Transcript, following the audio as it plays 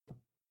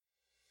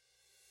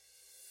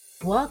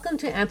Welcome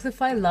to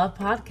Amplify Love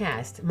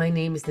Podcast. My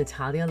name is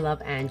Natalia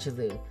Love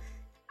Angelou.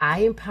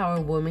 I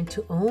empower women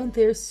to own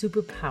their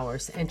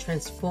superpowers and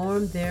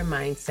transform their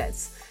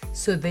mindsets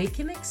so they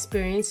can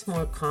experience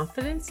more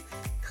confidence,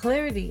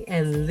 clarity,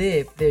 and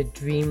live their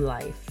dream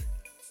life.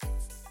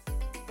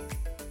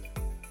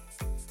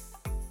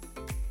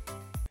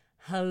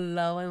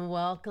 Hello and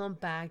welcome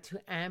back to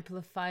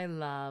Amplify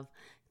Love.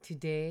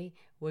 Today,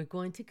 we're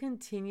going to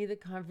continue the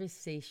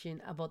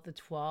conversation about the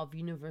 12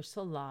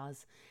 universal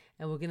laws,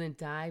 and we're going to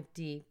dive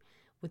deep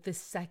with the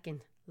second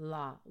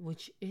law,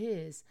 which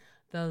is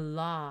the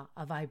law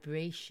of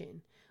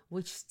vibration,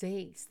 which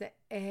states that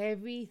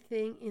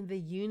everything in the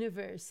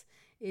universe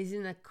is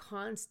in a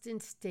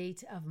constant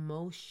state of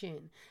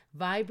motion,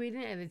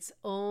 vibrating at its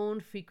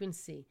own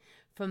frequency,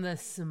 from the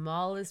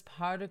smallest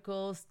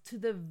particles to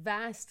the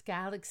vast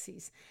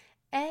galaxies.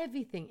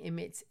 Everything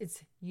emits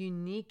its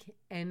unique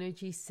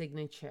energy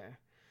signature.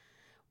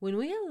 When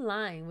we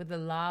align with the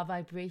law of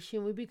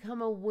vibration, we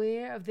become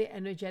aware of the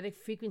energetic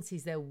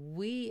frequencies that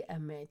we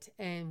emit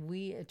and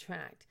we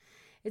attract.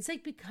 It's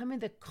like becoming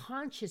the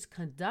conscious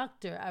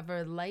conductor of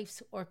our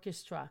life's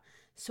orchestra.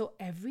 So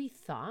every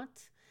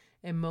thought,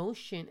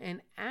 emotion,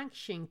 and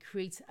action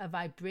creates a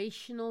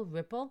vibrational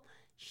ripple,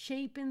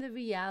 shaping the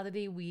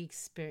reality we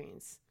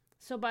experience.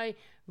 So by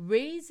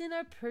raising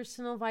our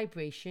personal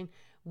vibration,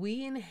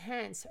 we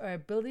enhance our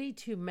ability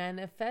to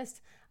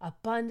manifest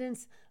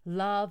abundance,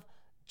 love,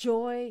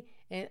 joy,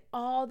 and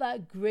all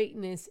that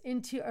greatness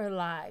into our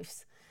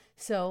lives.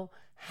 So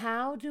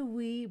how do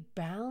we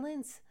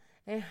balance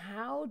and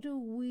how do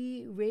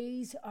we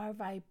raise our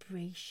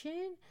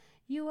vibration,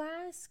 you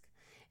ask?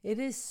 It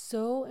is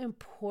so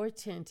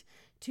important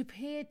to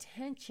pay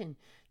attention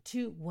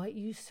to what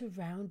you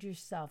surround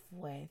yourself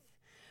with,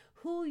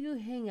 who you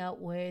hang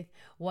out with,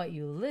 what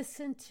you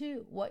listen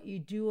to, what you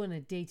do on a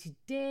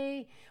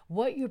day-to-day,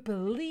 what your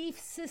belief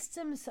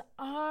systems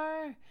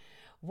are,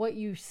 what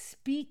you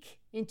speak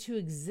into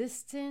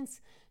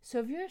existence. So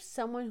if you're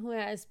someone who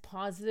has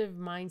positive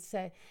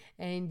mindset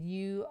and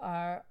you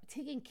are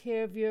taking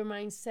care of your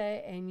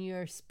mindset and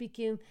you're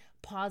speaking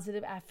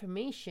positive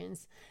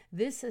affirmations,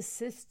 this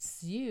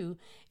assists you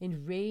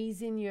in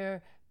raising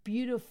your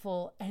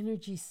beautiful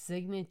energy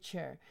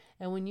signature.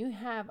 And when you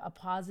have a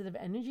positive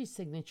energy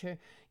signature,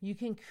 you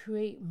can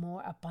create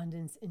more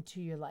abundance into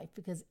your life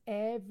because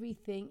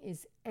everything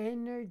is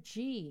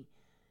energy.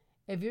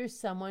 If you're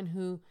someone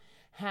who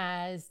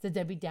has the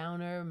Debbie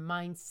Downer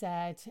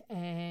mindset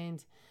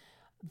and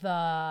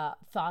the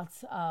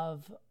thoughts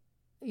of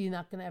you're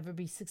not going to ever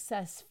be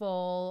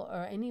successful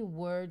or any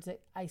words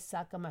like I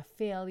suck, I'm a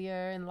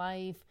failure in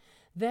life,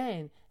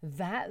 then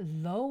that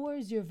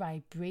lowers your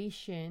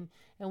vibration.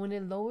 And when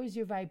it lowers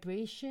your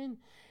vibration,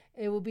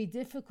 it will be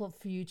difficult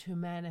for you to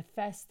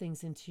manifest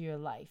things into your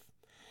life.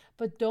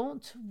 But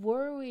don't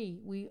worry.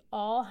 We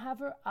all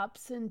have our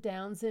ups and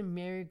downs and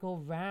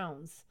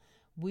merry-go-rounds.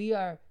 We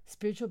are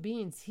spiritual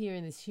beings here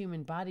in this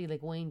human body,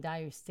 like Wayne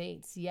Dyer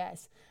states,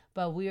 yes.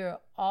 But we are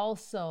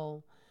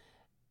also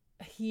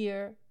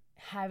here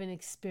having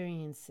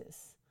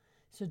experiences.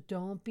 So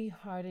don't be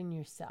hard on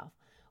yourself.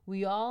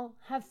 We all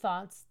have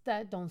thoughts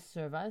that don't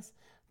serve us.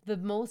 The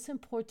most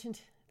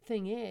important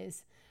thing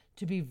is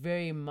to be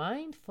very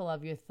mindful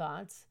of your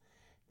thoughts.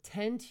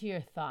 Tend to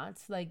your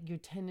thoughts like you're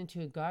tending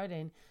to a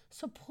garden.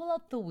 So pull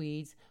out the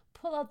weeds,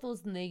 pull out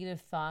those negative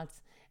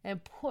thoughts,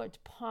 and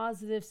put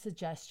positive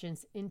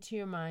suggestions into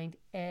your mind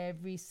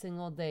every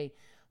single day.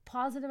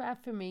 Positive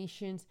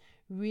affirmations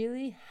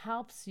really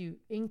helps you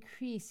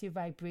increase your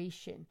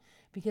vibration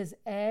because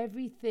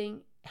everything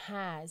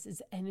has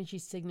its energy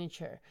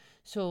signature.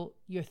 So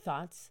your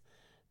thoughts,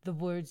 the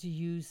words you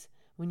use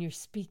when you're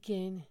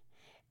speaking,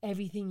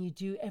 everything you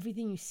do,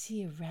 everything you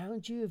see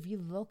around you, if you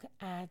look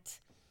at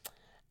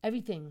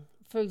everything.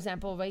 For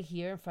example, right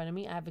here in front of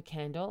me, I have a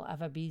candle. I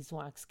have a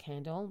beeswax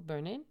candle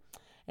burning.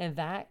 And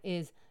that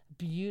is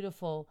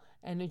beautiful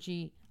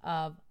energy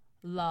of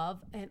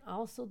love and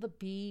also the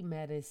bee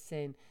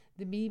medicine.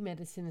 The bee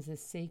medicine is a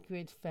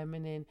sacred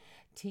feminine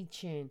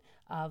teaching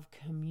of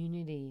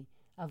community,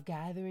 of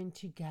gathering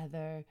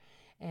together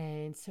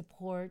and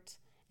support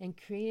and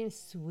creating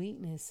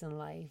sweetness in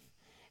life.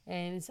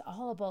 And it's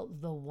all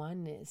about the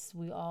oneness.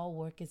 We all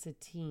work as a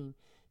team.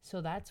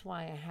 So that's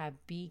why I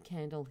have bee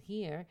candle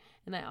here.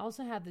 And I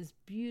also have this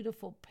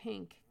beautiful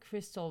pink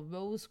crystal,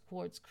 rose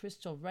quartz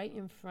crystal right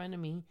in front of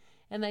me.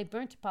 And I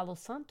burnt Palo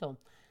Santo.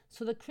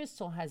 So the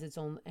crystal has its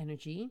own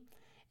energy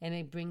and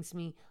it brings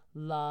me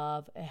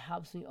love. It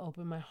helps me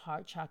open my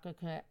heart chakra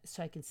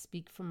so I can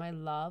speak from my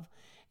love.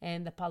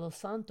 And the Palo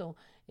Santo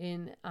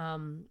in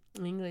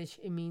English,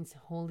 it means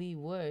holy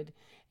wood.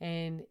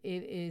 And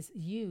it is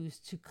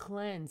used to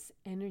cleanse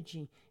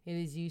energy. It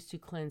is used to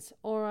cleanse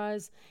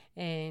auras.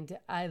 And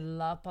I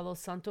love Palo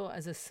Santo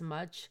as a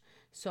smudge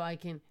so I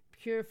can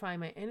purify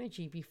my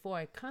energy before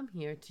I come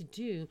here to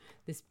do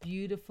this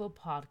beautiful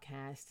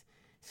podcast.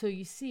 So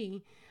you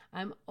see,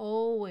 I'm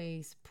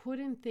always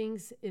putting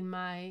things in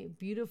my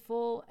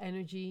beautiful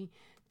energy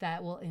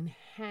that will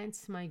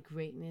enhance my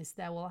greatness,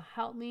 that will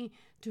help me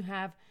to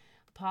have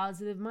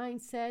positive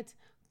mindset,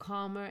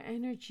 calmer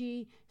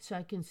energy so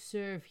I can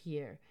serve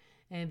here.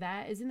 And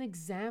that is an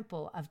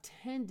example of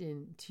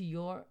tending to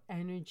your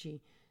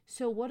energy.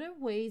 So, what are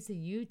ways that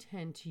you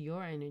tend to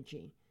your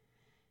energy?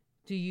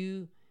 Do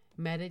you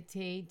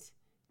meditate?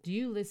 Do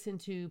you listen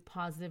to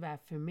positive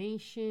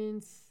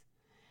affirmations?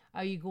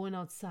 Are you going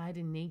outside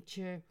in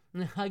nature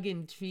and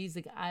hugging trees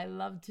like I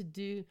love to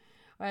do?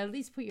 Or at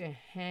least put your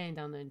hand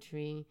on a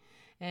tree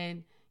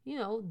and,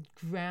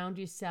 ground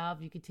yourself.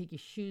 You could take your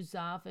shoes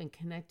off and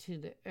connect to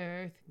the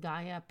earth,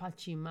 Gaia,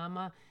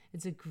 Pachamama.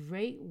 It's a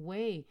great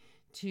way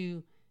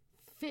to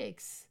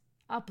fix,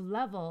 up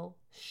level,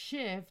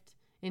 shift,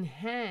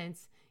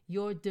 enhance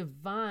your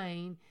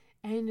divine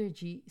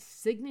energy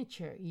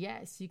signature.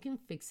 Yes, you can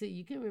fix it,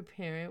 you can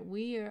repair it.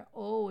 We are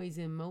always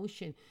in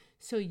motion.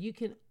 So you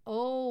can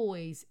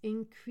always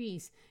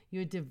increase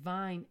your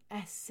divine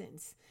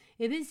essence.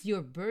 It is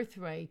your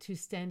birthright to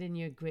stand in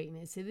your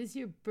greatness. It is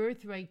your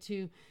birthright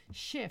to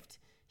shift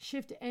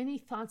any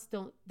thoughts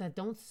that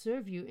don't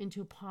serve you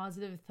into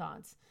positive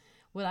thoughts.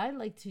 What I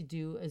like to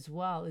do as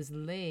well is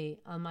lay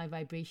on my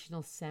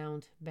vibrational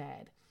sound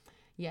bed.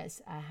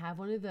 Yes, I have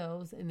one of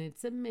those, and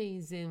it's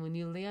amazing. When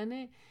you lay on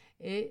it,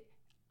 it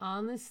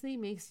honestly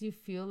makes you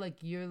feel like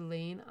you're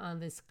laying on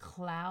this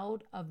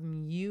cloud of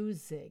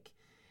music.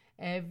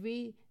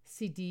 Every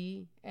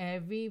CD,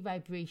 every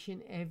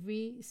vibration,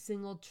 every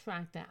single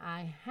track that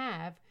I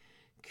have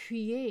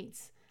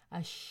creates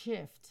a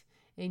shift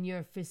in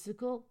your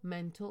physical,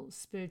 mental,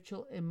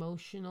 spiritual,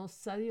 emotional,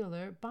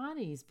 cellular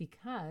bodies,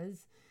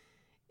 because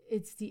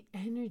it's the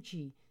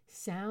energy.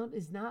 Sound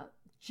is not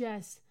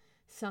just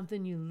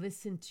something you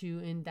listen to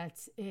and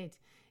that's it.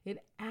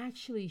 It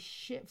actually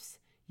shifts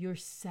your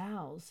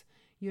cells,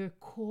 your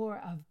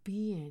core of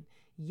being.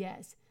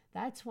 Yes,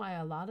 that's why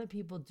a lot of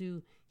people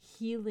do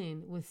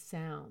healing with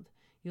sound.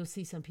 You'll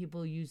see some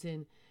people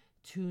using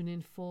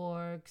tuning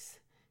forks,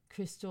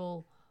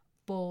 crystal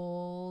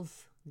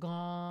bowls,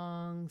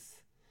 gongs,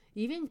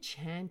 even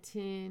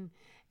chanting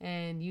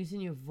and using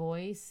your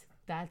voice.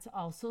 That's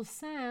also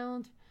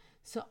sound.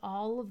 So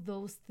all of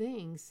those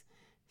things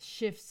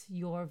shifts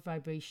your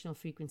vibrational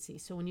frequency.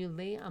 So when you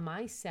lay on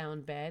my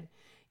sound bed,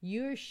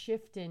 you're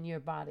shifting your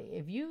body.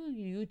 If you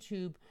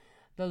YouTube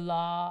the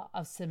law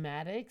of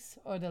cymatics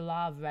or the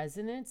law of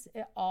resonance,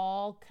 it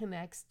all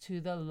connects to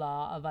the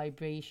law of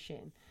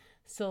vibration.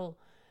 So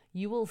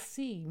you will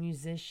see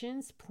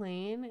musicians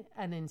playing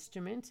an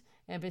instrument,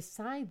 and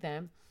beside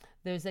them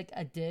there's like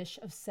a dish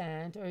of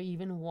sand or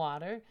even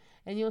water,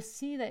 and you'll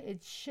see that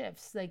it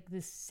shifts, like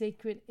this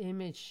sacred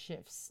image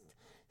shifts.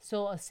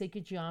 So a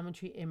sacred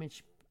geometry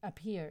image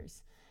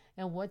appears.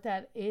 And what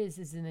that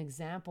is an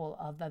example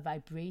of the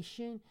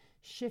vibration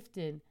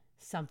shifting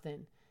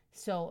something.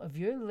 So if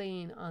you're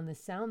laying on the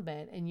sound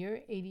bed and you're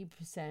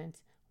 80%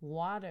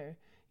 water,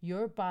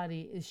 your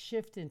body is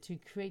shifting to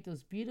create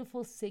those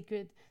beautiful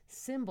sacred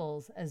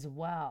symbols as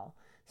well.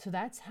 So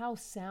that's how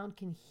sound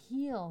can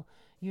heal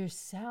your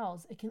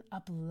cells. It can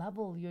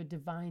up-level your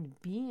divine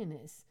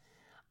beingness.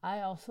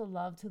 I also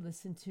love to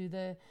listen to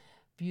the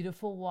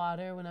beautiful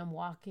water when I'm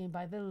walking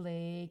by the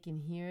lake and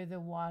hear the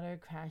water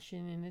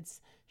crashing in its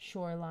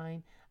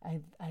shoreline.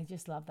 I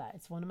just love that.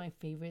 It's one of my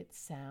favorite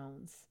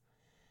sounds.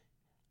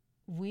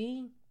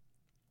 We,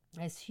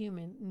 as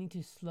humans, need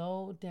to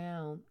slow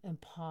down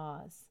and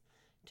pause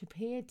to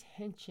pay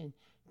attention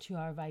to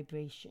our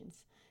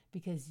vibrations,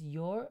 because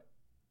your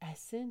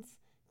essence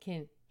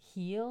can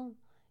heal,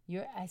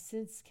 your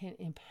essence can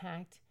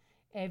impact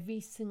every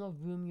single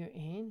room you're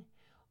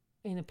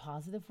in a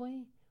positive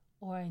way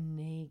or a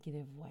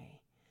negative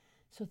way.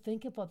 So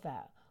think about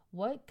that.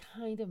 What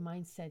kind of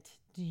mindset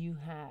do you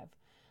have?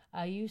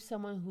 Are you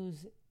someone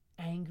who's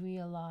angry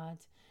a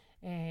lot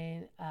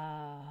and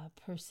a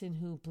person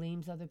who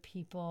blames other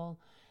people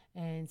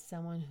and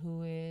someone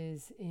who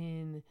is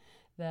in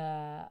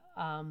the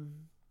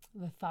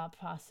thought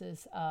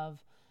process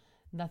of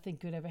nothing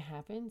good ever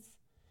happens?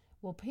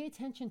 Well, pay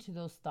attention to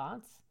those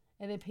thoughts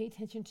and then pay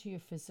attention to your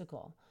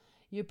physical.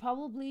 You're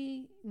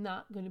probably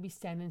not going to be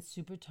standing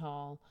super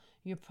tall.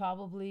 You're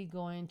probably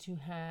going to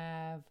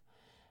have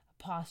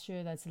a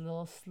posture that's a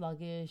little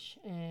sluggish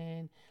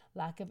and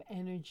lack of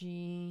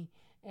energy,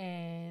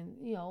 and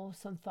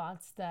some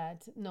thoughts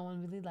that no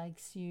one really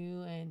likes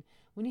you. And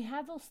when you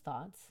have those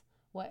thoughts,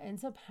 what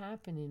ends up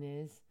happening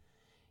is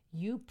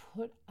you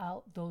put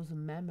out those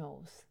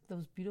memos,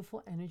 those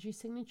beautiful energy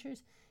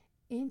signatures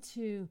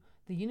into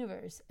the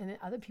universe, and then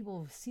other people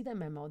will see that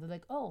memo. They're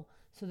like, oh,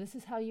 so this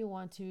is how you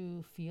want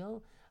to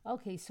feel?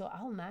 Okay, so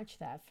I'll match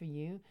that for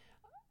you.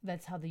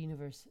 That's how the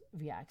universe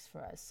reacts for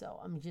us. So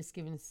I'm just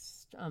giving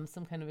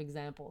some kind of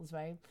examples,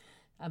 right?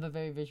 I'm a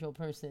very visual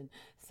person,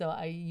 so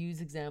I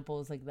use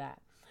examples like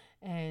that.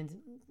 And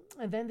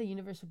then the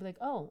universe will be like,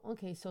 oh,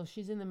 okay, so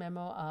she's in the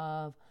memo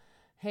of,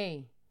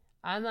 hey,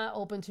 I'm not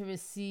open to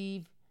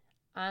receive.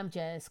 I'm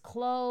just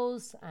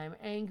closed. I'm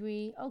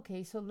angry.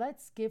 Okay, so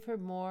let's give her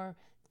more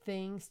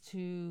things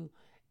to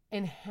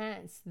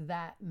enhance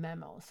that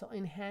memo. So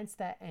enhance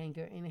that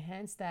anger,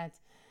 enhance that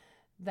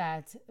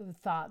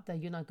thought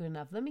that you're not good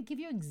enough. Let me give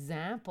you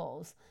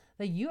examples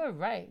Like, you are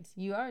right.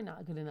 You are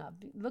not good enough.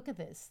 Look at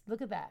this.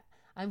 Look at that.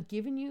 I'm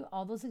giving you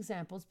all those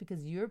examples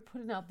because you're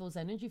putting out those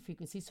energy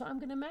frequencies. So I'm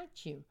going to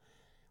match you.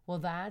 Well,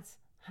 that's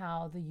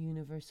how the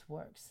universe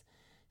works.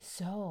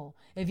 So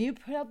if you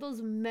put out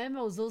those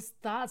memos, those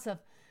thoughts of,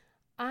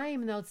 I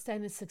am an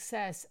outstanding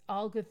success,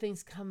 all good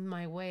things come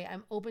my way,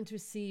 I'm open to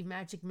receive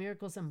magic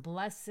miracles and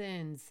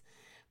blessings.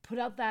 Put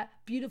out that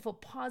beautiful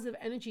positive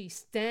energy.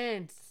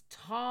 Stand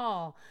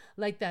tall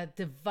like that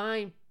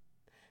divine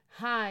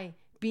high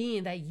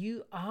being that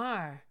you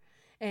are,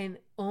 and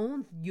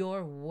own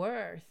your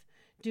worth.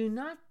 Do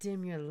not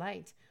dim your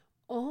light.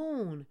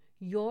 Own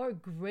your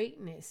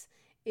greatness.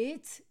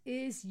 It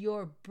is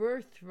your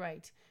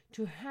birthright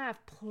to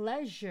have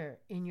pleasure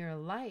in your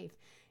life.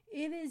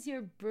 It is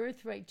your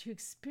birthright to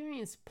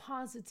experience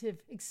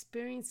positive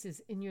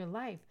experiences in your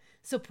life.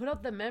 So put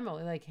out the memo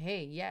like,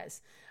 hey,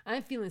 yes,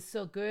 I'm feeling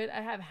so good.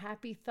 I have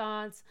happy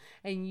thoughts.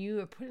 And you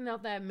are putting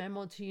out that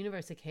memo to the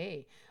universe like,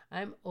 hey,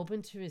 I'm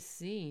open to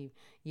receive.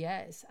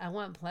 Yes, I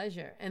want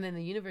pleasure. And then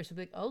the universe will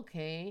be like,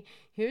 okay,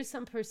 here's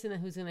some person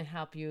who's going to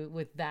help you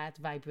with that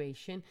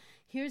vibration.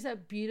 Here's a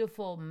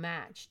beautiful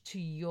match to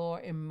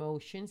your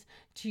emotions,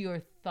 to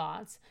your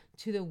thoughts,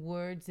 to the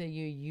words that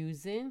you're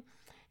using.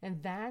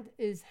 And that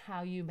is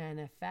how you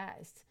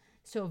manifest.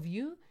 So if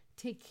you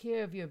take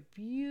care of your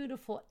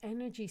beautiful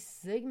energy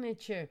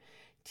signature,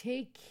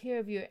 take care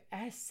of your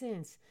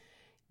essence,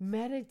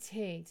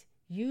 meditate,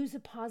 use the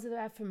positive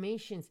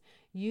affirmations,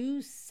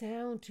 use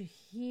sound to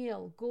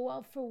heal, go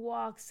out for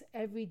walks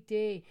every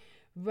day,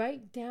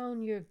 write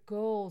down your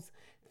goals,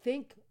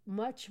 think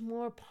much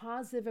more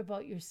positive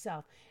about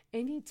yourself.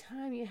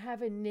 Anytime you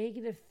have a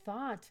negative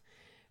thought,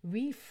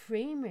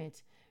 reframe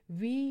it,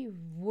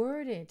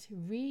 reword it,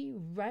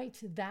 rewrite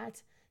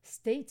that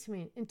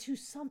statement into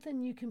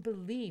something you can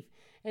believe.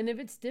 And if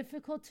it's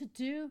difficult to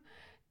do,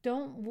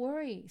 don't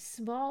worry.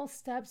 Small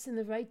steps in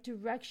the right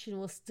direction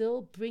will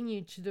still bring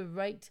you to the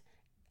right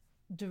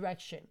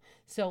direction.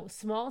 So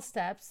small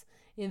steps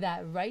in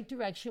that right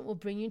direction will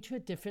bring you to a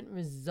different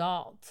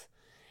result.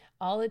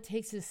 All it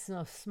takes is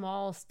a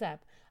small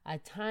step, a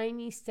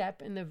tiny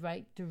step in the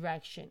right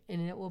direction,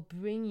 and it will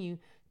bring you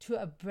to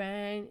a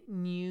brand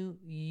new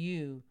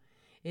you.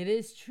 It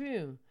is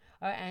true.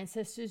 Our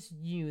ancestors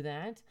knew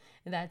that.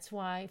 And that's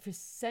why for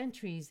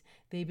centuries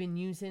they've been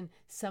using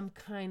some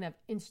kind of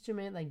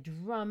instrument like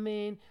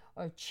drumming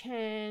or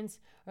chants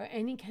or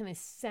any kind of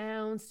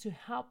sounds to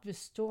help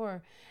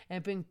restore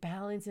and bring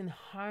balance and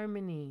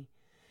harmony.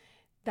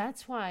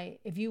 That's why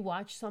if you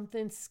watch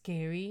something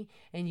scary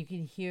and you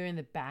can hear in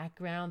the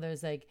background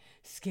there's like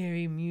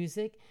scary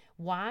music,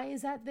 why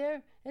is that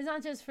there? It's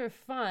not just for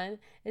fun.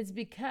 It's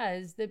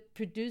because the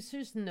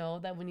producers know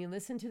that when you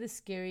listen to the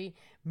scary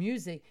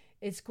music,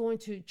 it's going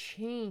to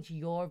change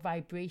your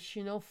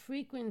vibrational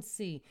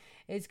frequency.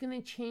 It's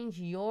going to change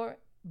your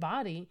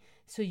body,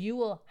 so you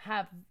will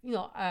have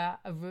a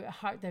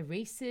heart that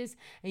races,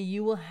 and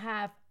you will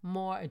have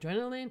more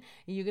adrenaline,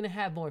 and you're going to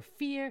have more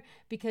fear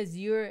because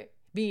you're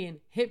being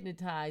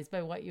hypnotized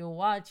by what you're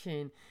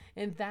watching.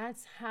 And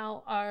that's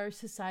how our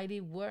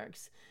society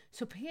works.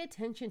 So pay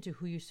attention to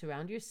who you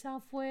surround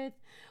yourself with,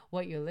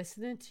 what you're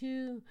listening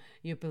to,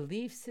 your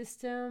belief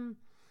system,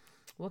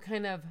 what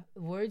kind of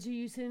words you're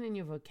using in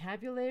your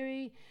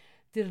vocabulary.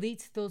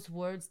 Delete those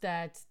words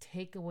that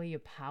take away your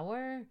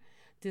power.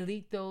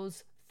 Delete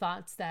those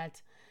thoughts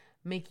that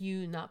make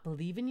you not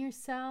believe in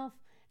yourself,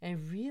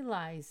 and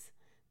realize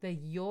that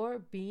your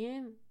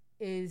being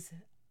is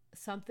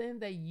something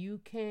that you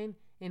can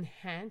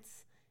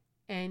enhance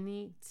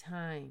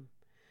anytime.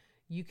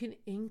 You can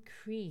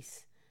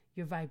increase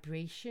your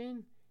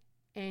vibration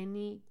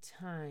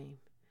anytime.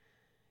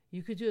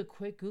 You could do a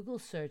quick Google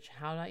search,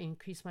 how to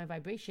increase my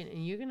vibration,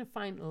 and you're going to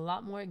find a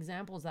lot more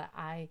examples that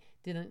I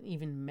didn't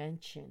even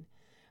mention.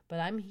 But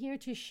I'm here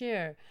to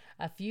share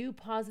a few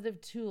positive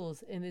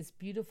tools in this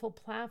beautiful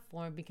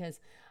platform because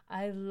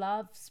I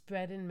love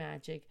spreading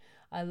magic.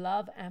 I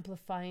love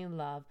amplifying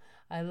love.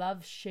 I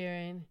love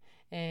sharing,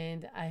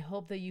 and I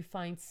hope that you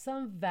find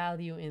some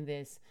value in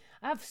this.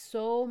 I have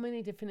so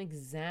many different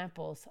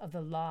examples of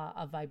the law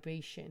of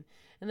vibration,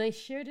 and I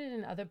shared it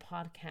in other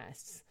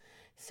podcasts.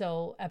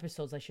 So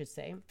episodes, I should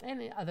say,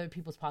 and in other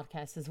people's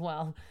podcasts as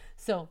well.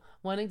 So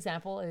one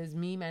example is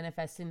me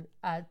manifesting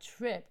a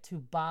trip to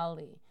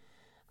Bali.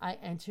 I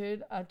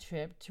entered a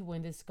trip to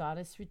win this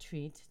goddess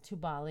retreat to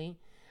Bali.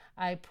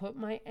 I put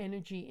my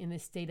energy in a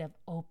state of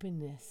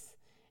openness,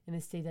 in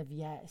a state of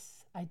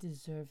yes, I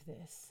deserve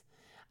this.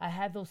 I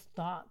had those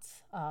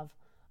thoughts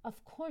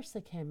of course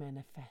I can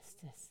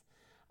manifest this.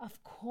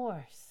 Of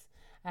course.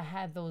 I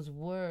had those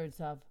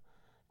words of,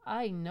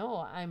 I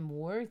know I'm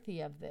worthy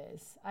of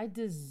this. I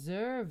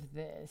deserve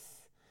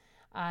this.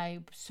 I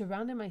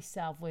surrounded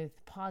myself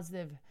with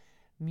positive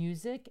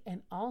music,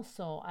 and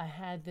also I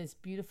had this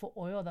beautiful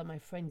oil that my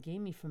friend gave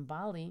me from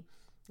Bali,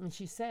 and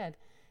she said,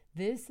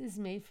 this is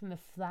made from the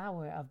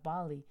flower of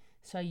Bali.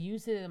 So I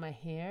used it in my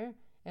hair,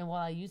 and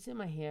while I used it in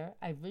my hair,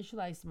 I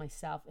visualized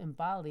myself in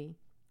Bali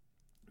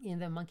in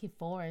the monkey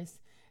forest,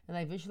 and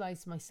I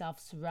visualized myself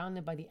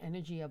surrounded by the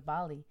energy of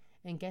Bali.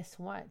 And guess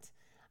what?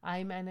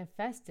 I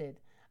manifested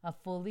a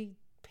fully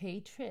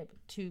paid trip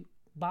to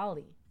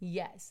Bali.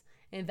 Yes.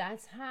 And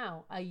that's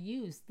how I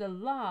use the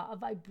law of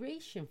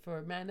vibration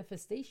for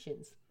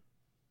manifestations.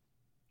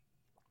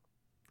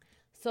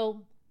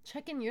 So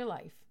check in your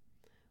life.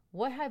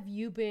 What have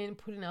you been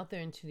putting out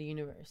there into the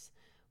universe?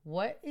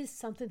 What is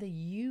something that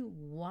you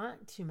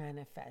want to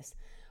manifest?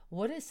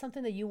 What is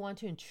something that you want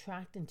to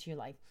attract into your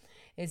life?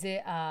 Is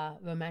it a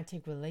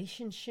romantic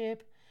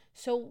relationship?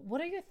 So,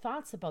 what are your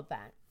thoughts about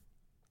that?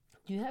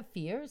 Do you have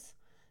fears?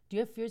 Do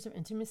you have fears of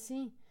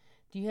intimacy?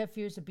 Do you have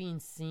fears of being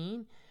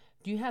seen?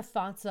 Do you have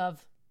thoughts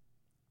of,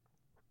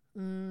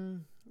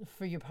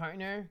 for your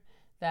partner,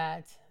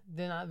 that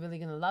they're not really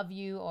going to love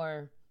you,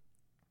 or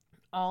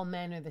all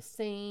men are the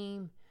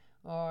same,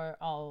 or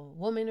all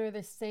women are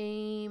the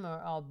same,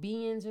 or all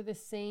beings are the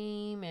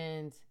same,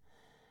 and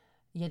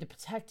you had to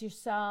protect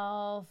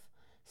yourself?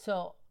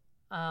 So,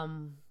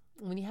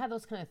 when you have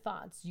those kind of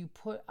thoughts, you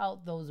put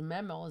out those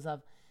memos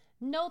of,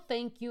 no,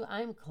 thank you,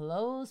 I'm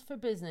closed for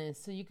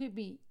business. So you could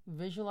be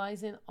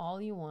visualizing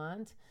all you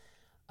want.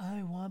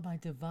 I want my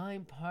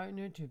divine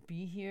partner to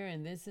be here,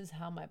 and this is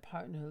how my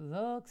partner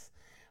looks.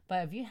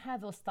 But if you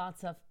have those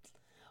thoughts of,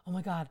 oh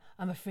my God,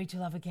 I'm afraid to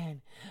love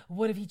again.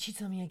 What if he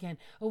cheats on me again?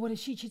 Or what if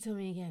she cheats on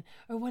me again?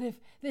 Or what if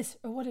this?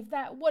 Or what if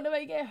that? What if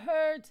I get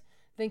hurt?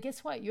 Then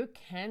guess what? You're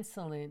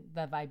canceling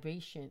the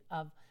vibration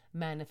of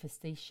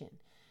manifestation.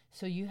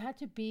 So you have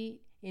to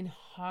be in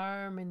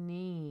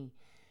harmony.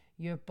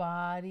 Your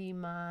body,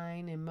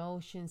 mind,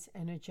 emotions,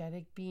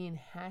 energetic being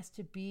has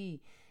to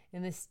be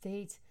in a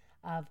state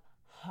of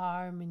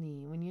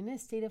harmony. When you're in a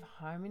state of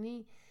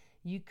harmony,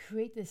 you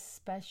create this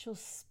special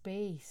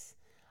space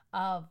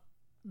of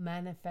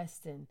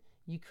manifesting.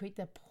 You create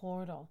that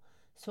portal.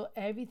 So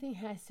everything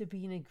has to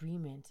be in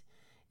agreement.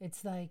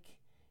 It's like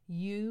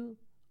you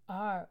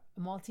are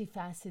a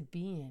multifaceted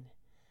being.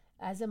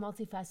 As a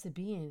multifaceted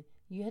being,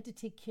 you have to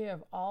take care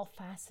of all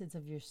facets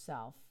of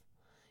yourself.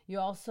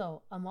 You're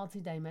also a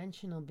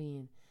multidimensional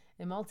being.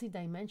 And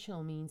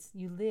multidimensional means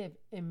you live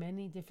in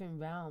many different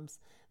realms,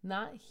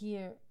 not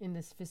here in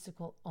this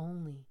physical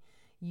only.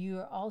 You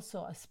are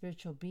also a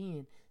spiritual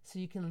being, so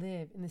you can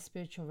live in the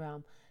spiritual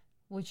realm,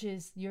 which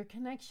is your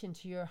connection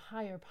to your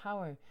higher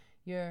power,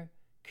 your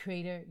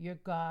creator, your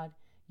God,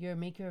 your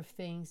maker of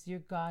things, your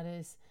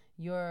goddess,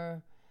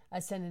 your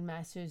ascended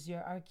masters,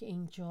 your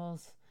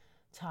archangels,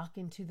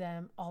 talking to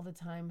them all the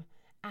time,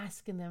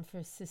 asking them for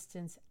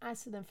assistance,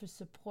 asking them for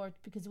support.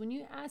 Because when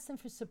you ask them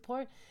for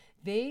support,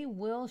 they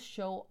will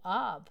show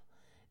up.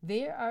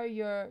 They are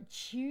your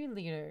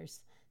cheerleaders.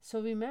 So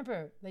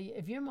remember that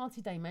if you're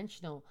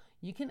multidimensional,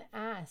 you can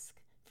ask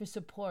for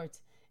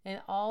support,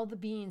 and all the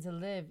beings that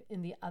live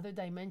in the other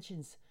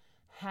dimensions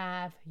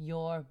have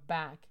your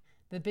back.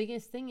 The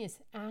biggest thing is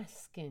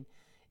asking.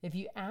 If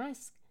you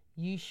ask,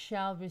 you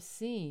shall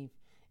receive.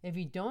 If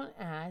you don't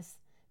ask,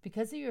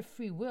 because of your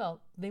free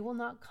will, they will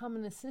not come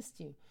and assist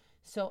you.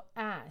 So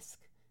ask.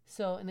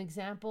 So an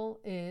example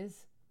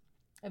is,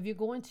 if you're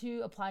going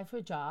to apply for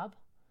a job,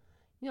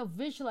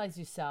 visualize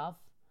yourself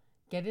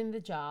getting the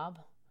job,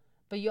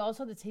 but you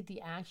also have to take the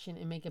action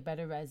and make a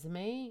better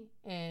resume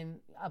and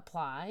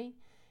apply.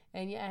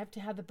 And you have to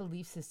have the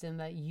belief system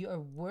that you are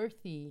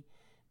worthy,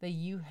 that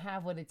you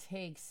have what it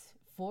takes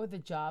for the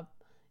job.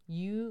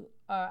 You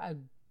are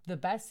the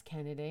best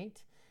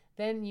candidate.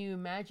 Then you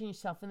imagine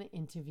yourself in the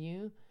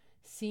interview,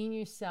 seeing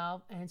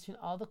yourself answering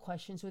all the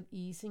questions with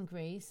ease and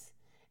grace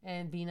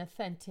and being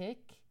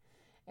authentic.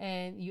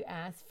 And you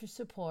ask for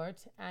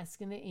support,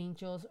 asking the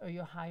angels or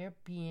your higher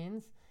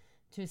beings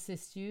to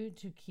assist you,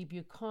 to keep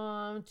you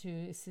calm,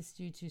 to assist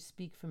you to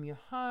speak from your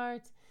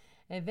heart.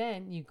 And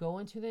then you go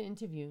into the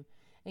interview,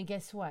 and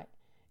guess what?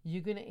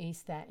 You're going to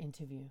ace that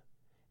interview.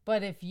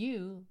 But if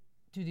you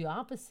do the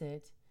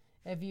opposite,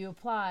 if you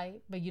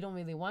apply, but you don't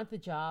really want the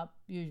job,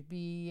 you'd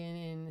be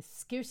in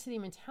scarcity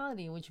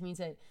mentality, which means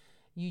that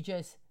you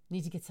just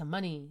need to get some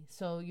money.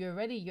 So your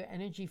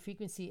energy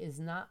frequency is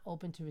not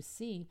open to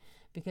receive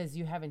because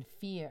you're having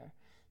fear.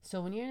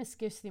 So when you're in a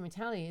scarcity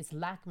mentality, it's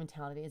lack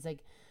mentality. It's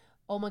like,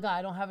 oh my God,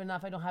 I don't have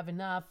enough.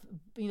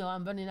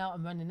 I'm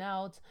running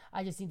out.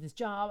 I just need this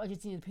job. I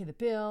just need to pay the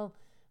bill.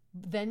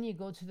 Then you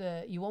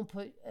won't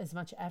put as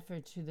much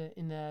effort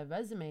in the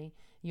resume.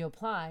 You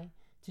apply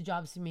to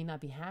jobs you may not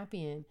be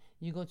happy in.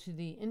 You go to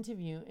the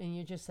interview and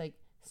you're just like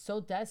so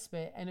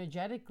desperate.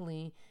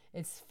 Energetically,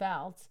 it's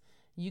felt.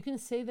 You can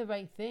say the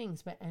right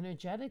things, but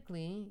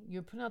energetically,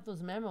 you're putting out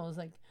those memos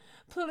like,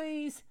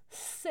 please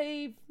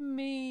save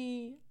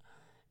me.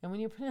 And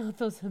when you're putting out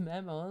those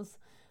memos,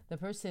 the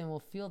person will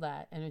feel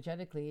that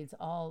energetically. It's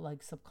all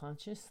like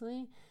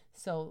subconsciously.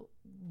 So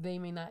they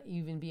may not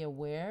even be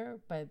aware,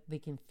 but they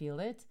can feel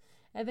it.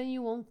 And then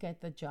you won't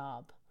get the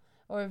job.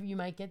 Or you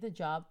might get the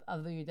job out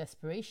of your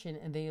desperation,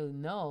 and they'll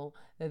know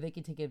that they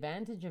can take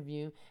advantage of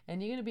you,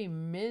 and you're going to be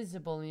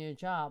miserable in your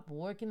job,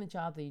 working a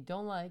job that you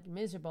don't like,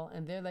 miserable.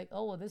 And they're like,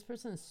 oh, well, this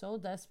person is so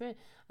desperate.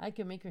 I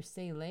can make her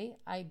stay late.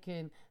 I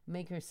can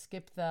make her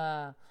skip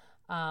the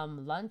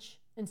lunch,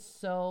 and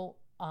so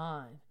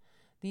on.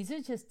 These are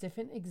just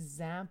different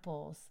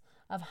examples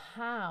of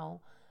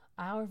how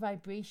our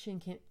vibration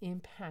can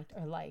impact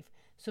our life.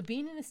 So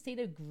being in a state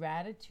of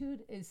gratitude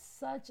is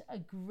such a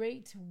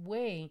great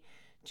way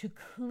to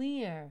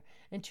clear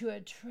and to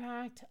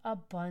attract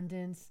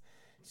abundance.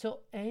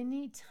 So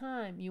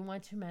anytime you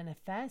want to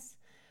manifest,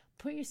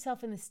 put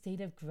yourself in a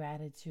state of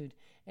gratitude.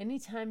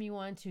 Anytime you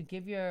want to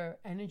give your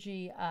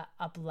energy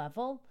up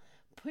level,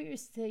 put your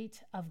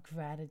state of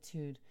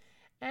gratitude.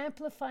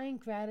 Amplifying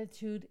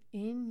gratitude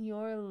in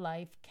your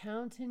life,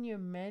 counting your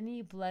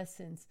many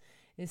blessings,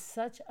 is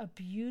such a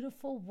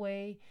beautiful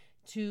way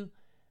to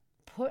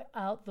put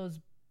out those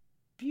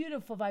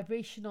beautiful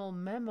vibrational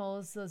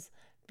memos, those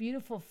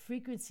beautiful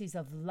frequencies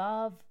of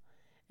love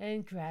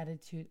and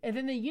gratitude. And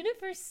then the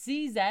universe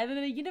sees that, and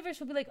then the universe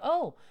will be like,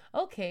 oh,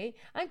 okay,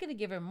 I'm going to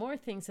give her more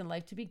things in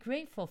life to be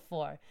grateful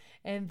for.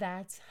 And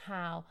that's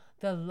how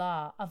the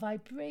law of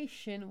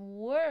vibration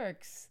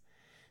works.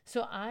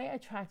 So I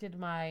attracted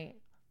my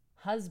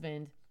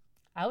husband.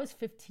 I was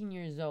 15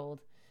 years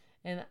old,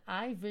 and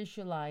I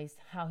visualized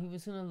how he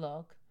was going to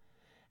look.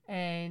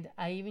 And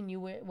I even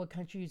knew what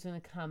country he was going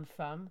to come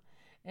from.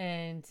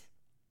 And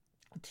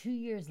 2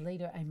 years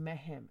later, I met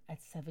him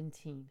at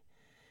 17.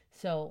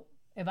 So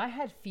if I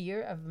had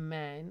fear of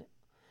men,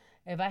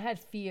 if I had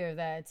fear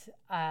that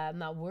I'm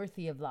not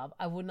worthy of love,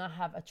 I would not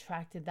have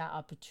attracted that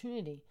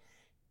opportunity.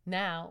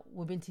 Now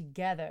we've been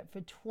together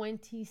for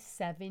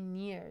 27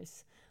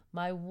 years.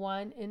 My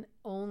one and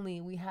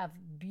only. We have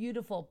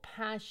beautiful,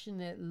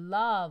 passionate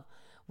love.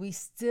 We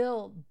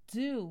still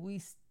do. We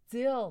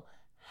still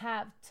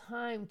have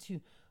time to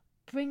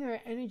bring our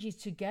energies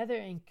together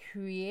and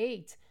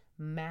create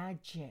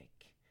magic.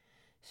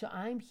 So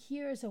I'm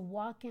here as a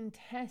walk-in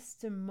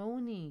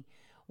testimony.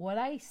 What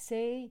I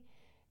say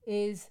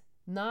is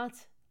not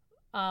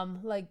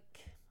like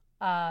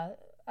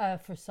a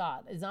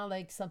facade. It's not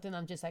like something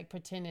I'm just like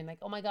pretending like,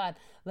 oh my God,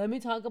 let me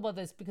talk about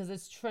this because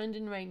it's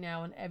trending right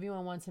now and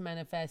everyone wants to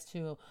manifest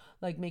to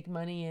like make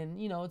money,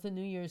 and you know, it's a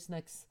New Year's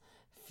next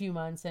few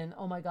months and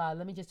oh my God,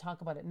 let me just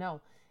talk about it.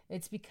 No,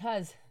 it's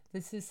because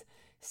this is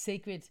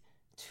sacred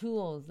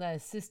tools that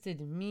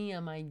assisted me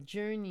on my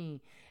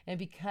journey, and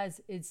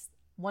because it's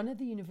one of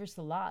the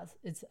universal laws.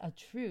 It's a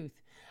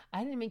truth.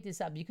 I didn't make this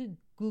up. You could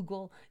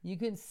Google, you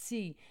can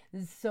see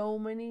there's so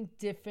many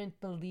different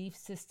belief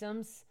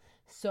systems,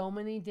 so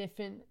many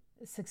different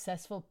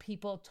successful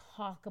people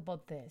talk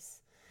about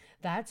this.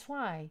 That's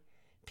why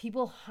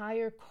people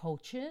hire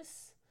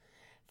coaches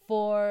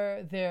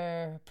for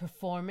their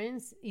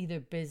performance, either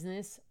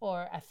business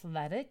or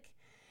athletic,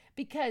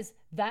 because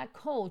that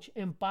coach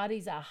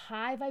embodies a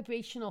high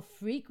vibrational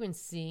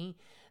frequency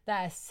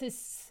that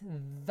assists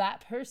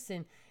that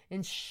person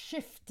in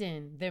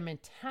shifting their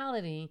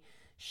mentality,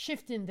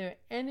 shifting their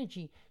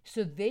energy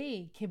so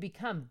they can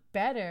become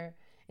better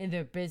in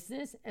their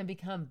business and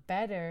become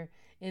better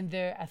in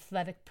their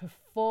athletic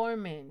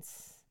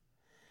performance.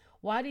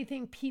 Why do you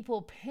think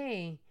people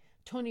pay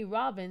Tony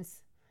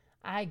Robbins,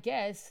 I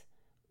guess,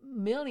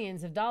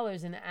 millions of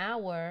dollars an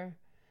hour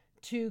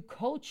to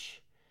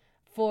coach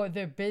for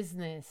their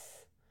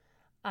business,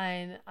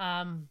 and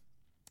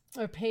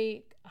or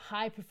pay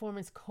high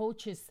performance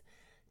coaches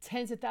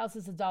tens of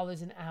thousands of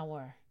dollars an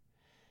hour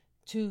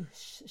to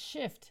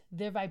shift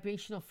their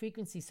vibrational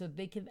frequency so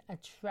they can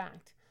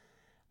attract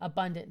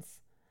abundance?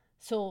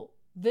 So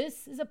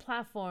this is a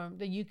platform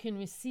that you can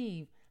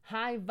receive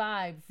high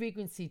vibe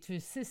frequency to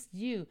assist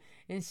you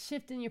in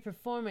shifting your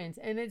performance,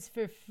 and it's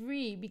for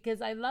free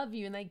because I love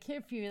you and I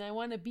care for you and I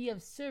want to be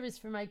of service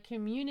for my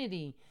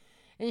community.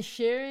 And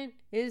sharing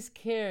is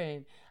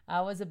caring.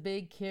 I was a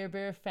big Care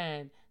Bear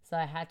fan, so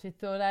I had to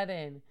throw that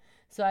in.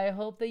 So I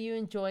hope that you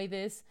enjoy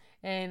this.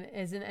 And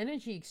as an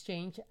energy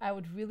exchange, I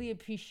would really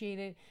appreciate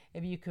it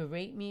if you could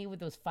rate me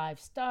with those 5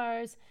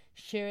 stars,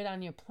 share it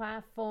on your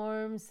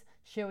platforms,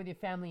 share with your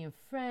family and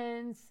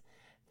friends.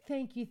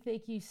 Thank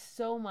you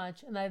so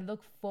much. And I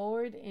look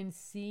forward in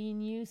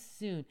seeing you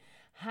soon.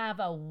 Have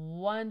a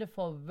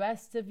wonderful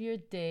rest of your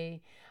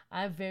day.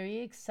 I'm very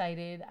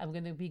excited. I'm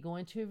going to be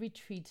going to a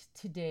retreat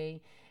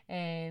today,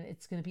 and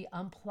it's going to be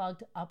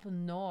unplugged up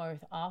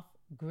north, off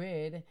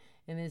grid,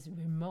 in this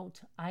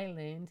remote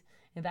island.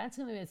 And that's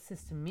going to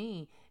assist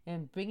me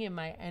in bringing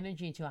my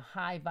energy into a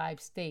high vibe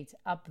state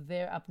up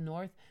there, up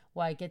north,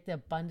 where I get the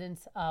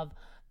abundance of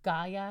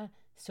Gaia.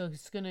 So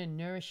it's going to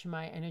nourish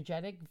my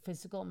energetic,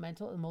 physical,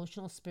 mental,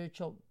 emotional,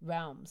 spiritual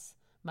realms,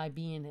 my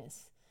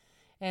beingness.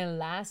 And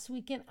last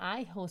weekend,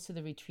 I hosted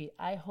a retreat.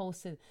 I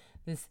hosted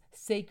this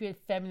sacred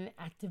feminine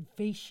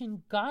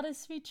activation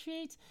goddess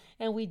retreat.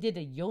 And we did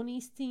a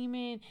yoni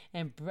steaming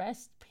and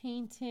breast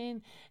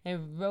painting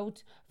and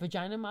wrote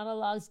vagina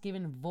monologues,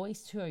 giving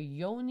voice to our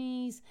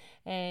yonis.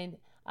 And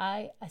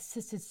I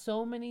assisted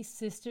so many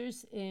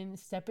sisters in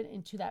stepping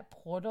into that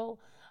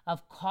portal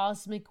of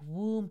cosmic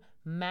womb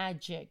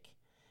magic.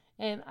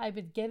 And I've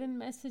been getting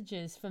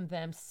messages from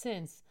them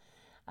since.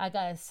 I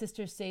got a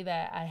sister say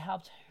that I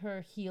helped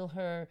her heal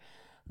her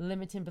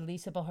limiting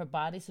beliefs about her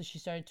body, so she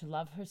started to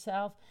love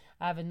herself.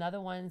 I have another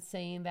one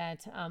saying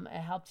that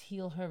it helped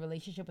heal her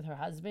relationship with her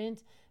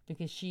husband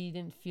because she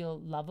didn't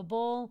feel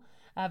lovable.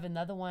 I have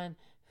another one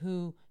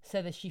who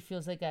said that she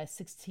feels like a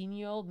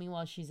 16-year-old.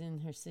 Meanwhile, she's in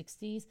her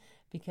 60s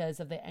because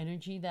of the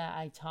energy that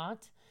I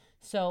taught.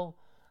 So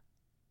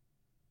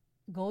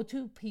go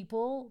to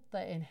people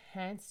that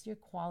enhance your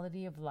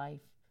quality of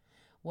life,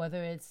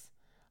 whether it's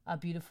a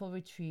beautiful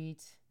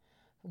retreat,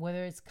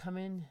 whether it's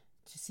coming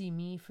to see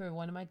me for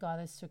one of my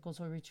goddess circles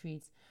or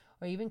retreats,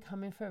 or even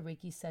coming for a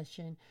Reiki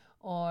session,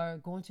 or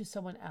going to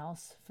someone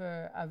else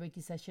for a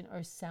Reiki session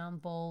or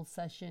sound bowl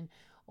session,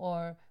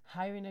 or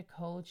hiring a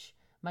coach,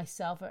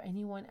 myself or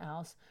anyone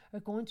else, or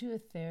going to a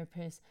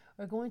therapist,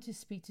 or going to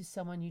speak to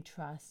someone you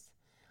trust.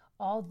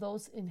 All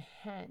those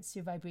enhance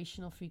your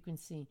vibrational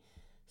frequency.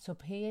 So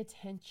pay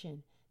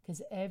attention,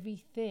 because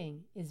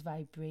everything is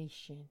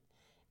vibration.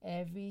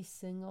 Every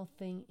single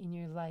thing in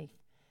your life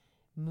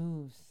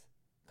moves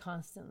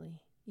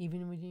constantly,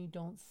 even when you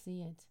don't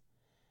see it.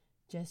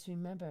 Just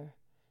remember,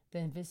 the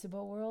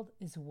invisible world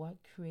is what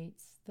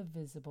creates the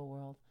visible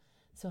world.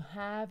 So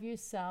have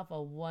yourself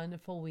a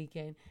wonderful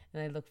weekend,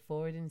 and I look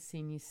forward to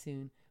seeing you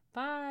soon.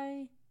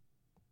 Bye.